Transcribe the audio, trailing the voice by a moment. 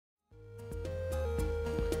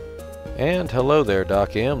And hello there,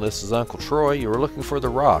 Doc M. This is Uncle Troy. You were looking for the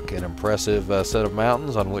Rock, an impressive set of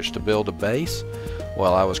mountains on which to build a base.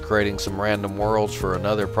 Well, I was creating some random worlds for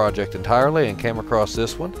another project entirely and came across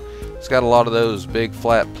this one. It's got a lot of those big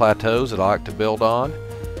flat plateaus that I like to build on,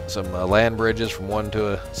 some land bridges from one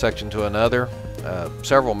section to another,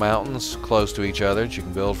 several mountains close to each other that you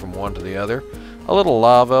can build from one to the other, a little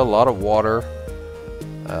lava, a lot of water,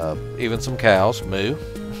 even some cows, moo.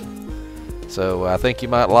 So I think you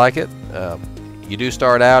might like it. You do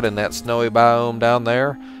start out in that snowy biome down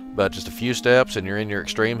there, but just a few steps and you're in your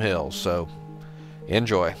extreme hills, so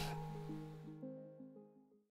enjoy.